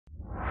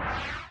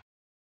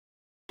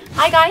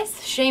Hi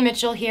guys, Shay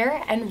Mitchell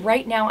here, and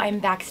right now I'm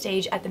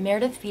backstage at the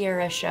Meredith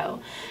Vieira Show.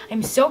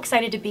 I'm so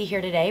excited to be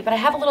here today, but I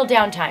have a little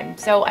downtime,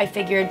 so I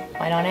figured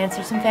why not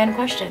answer some fan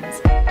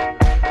questions.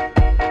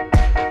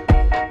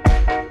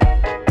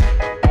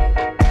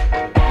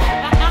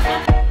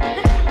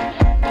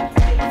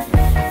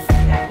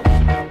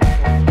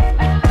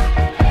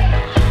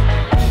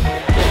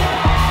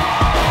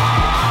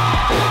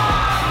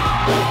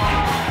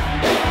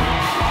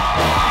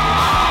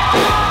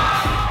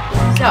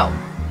 So,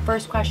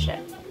 first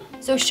question.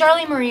 So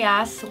Charlie Marie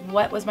asks,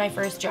 what was my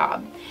first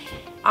job?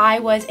 I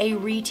was a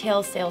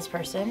retail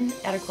salesperson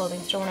at a clothing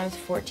store when I was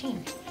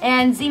 14.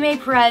 And Zime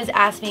Perez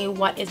asked me,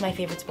 what is my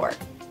favorite sport?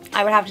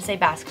 I would have to say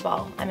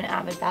basketball. I'm an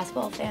avid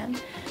basketball fan.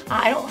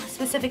 I don't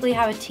specifically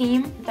have a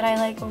team that I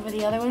like over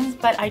the other ones,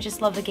 but I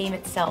just love the game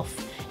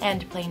itself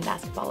and playing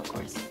basketball, of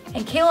course.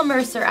 And Kayla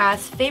Mercer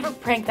asks, favorite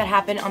prank that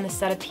happened on the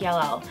set of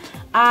PLL?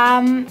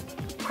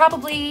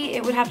 Probably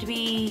it would have to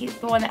be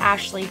the one that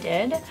Ashley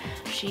did.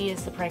 She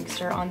is the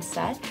prankster on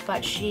set,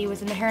 but she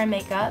was in the hair and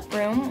makeup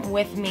room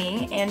with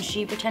me, and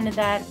she pretended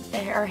that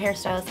our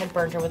hairstylist had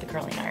burned her with a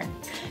curling iron.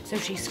 So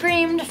she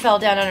screamed, fell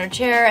down on her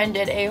chair, and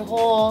did a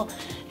whole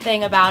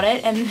thing about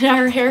it, and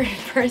our hair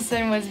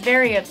person was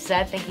very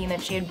upset, thinking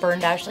that she had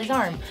burned Ashley's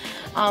arm.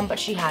 But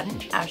she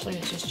hadn't. Ashley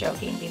was just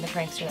joking, being the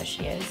prankster that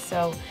she is.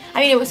 So,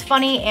 I mean, it was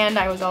funny, and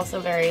I was also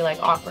very,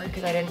 awkward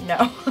because I didn't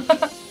know.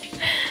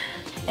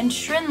 And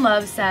Shrin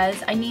Love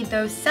says, I need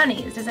those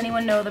sunnies. Does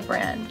anyone know the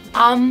brand?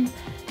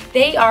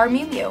 They are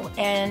Miu Miu,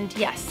 and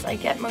yes, I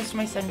get most of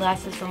my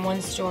sunglasses from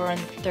one store on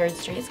 3rd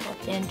Street. It's called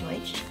Van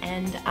Deutsch,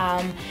 and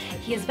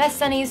he has best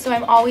sunnies, so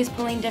I'm always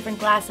pulling different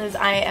glasses.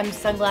 I am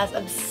sunglass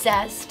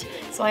obsessed,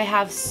 so I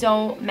have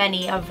so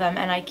many of them,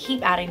 and I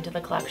keep adding to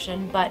the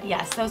collection. But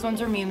yes, those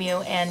ones are Miu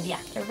Miu, and yeah,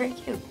 they're very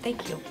cute.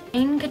 Thank you.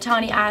 Ain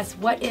Katani asks,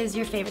 what is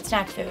your favorite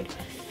snack food?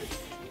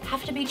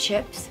 Have to be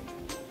chips.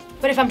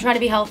 But if I'm trying to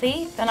be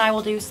healthy, then I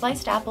will do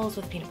sliced apples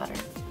with peanut butter.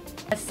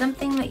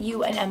 Something that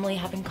you and Emily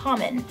have in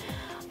common.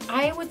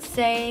 I would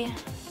say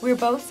we're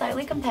both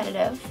slightly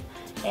competitive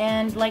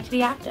and like to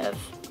be active.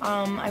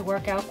 I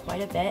work out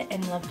quite a bit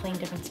and love playing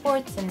different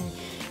sports and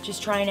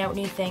just trying out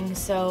new things.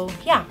 So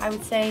yeah, I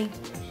would say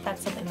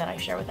that's something that I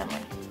share with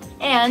Emily.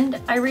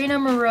 And Irina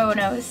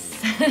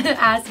Moronos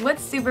asks, what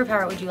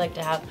superpower would you like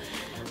to have?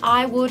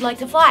 I would like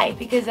to fly,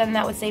 because then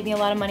that would save me a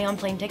lot of money on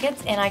plane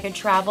tickets and I could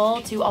travel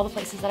to all the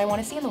places that I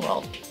want to see in the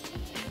world.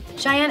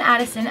 Cheyenne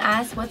Addison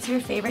asks, what's your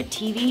favorite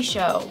TV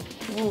show?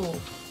 Ooh.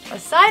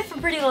 Aside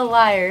from Pretty Little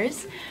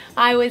Liars,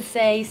 I would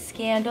say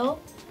Scandal,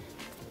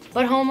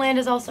 but Homeland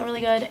is also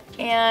really good,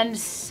 and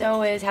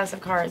so is House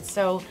of Cards.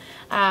 So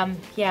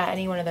yeah,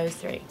 any one of those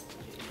three.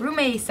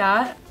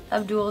 Rumeisa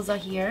Abdul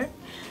Zahir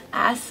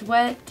asks,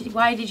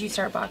 why did you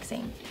start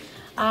boxing?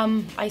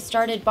 I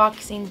started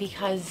boxing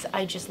because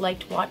I just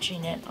liked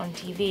watching it on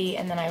TV,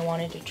 and then I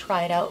wanted to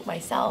try it out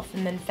myself,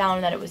 and then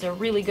found that it was a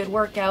really good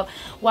workout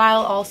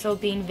while also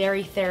being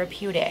very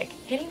therapeutic.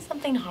 Hitting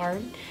something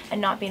hard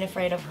and not being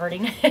afraid of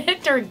hurting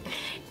it or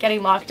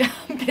getting locked up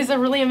is a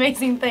really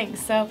amazing thing.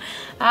 So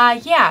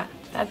yeah,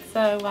 that's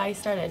why I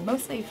started.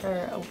 Mostly for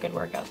a good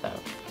workout though.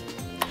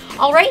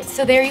 Alright,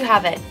 so there you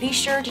have it. Be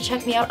sure to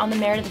check me out on the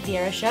Meredith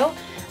Vieira Show.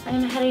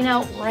 I'm heading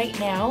out right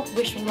now.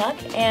 Wish me luck,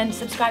 and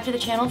subscribe to the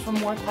channel for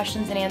more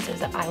questions and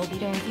answers that I will be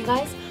doing with you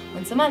guys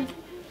once a month.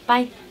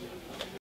 Bye!